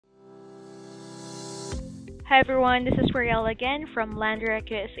Hi everyone, this is Marielle again from Landdirect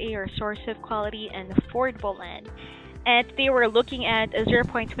USA, your source of quality and affordable land. And today we're looking at a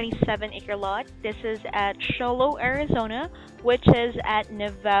 0.27 acre lot. This is at Sholo, Arizona, which is at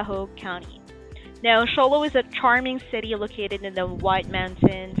Navajo County. Now, Sholo is a charming city located in the White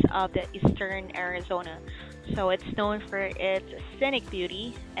Mountains of the eastern Arizona. So it's known for its scenic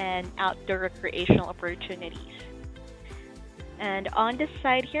beauty and outdoor recreational opportunities. And on this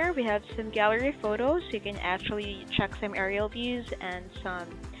side here, we have some gallery photos. You can actually check some aerial views and some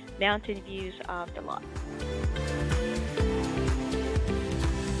mountain views of the lot.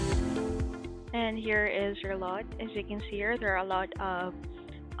 And here is your lot. As you can see here, there are a lot of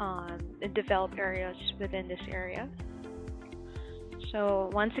developed areas within this area. So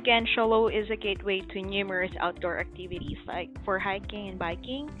once again, Sholo is a gateway to numerous outdoor activities like for hiking and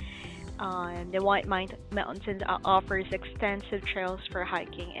biking. The White Mountains offers extensive trails for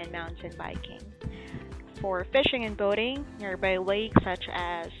hiking and mountain biking. For fishing and boating, nearby lakes such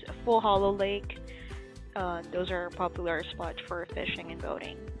as Full Hollow Lake, those are popular spots for fishing and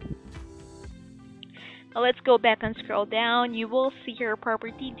boating. Now let's go back and scroll down. You will see your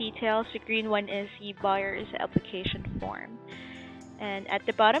property details. The green one is the buyer's application form. And at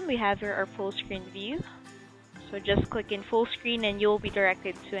the bottom, we have here our full screen view. So just click in full screen and you'll be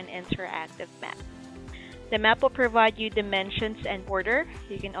directed to an interactive map. The map will provide you dimensions and border.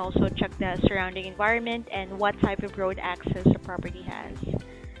 You can also check the surrounding environment and what type of road access the property has.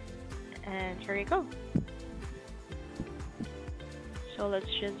 And here you go. So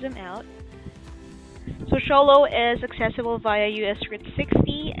let's just zoom out. So Sholo is accessible via US Route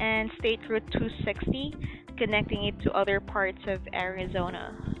 60 and State Route 260, connecting it to other parts of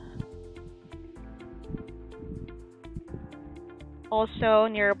Arizona. Also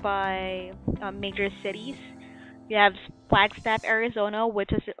nearby major cities, we have Flagstaff, Arizona,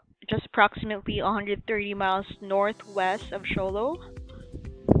 which is just approximately 130 miles northwest of Sholo.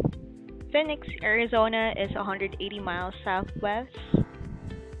 Phoenix, Arizona is 180 miles southwest.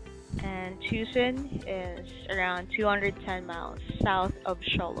 And Tucson is around 210 miles south of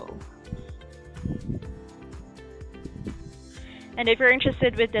Sholo. And if you're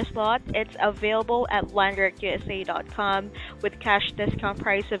interested with this lot, it's available at landdirectusa.com with cash discount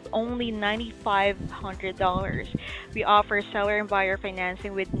price of only $9,500. We offer seller and buyer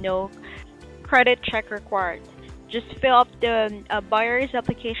financing with no credit check required. Just fill up the buyer's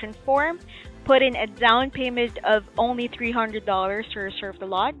application form, put in a down payment of only $300 to reserve the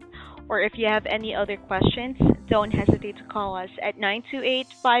lot. Or if you have any other questions, don't hesitate to call us at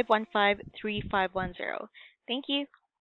 928-515-3510. Thank you.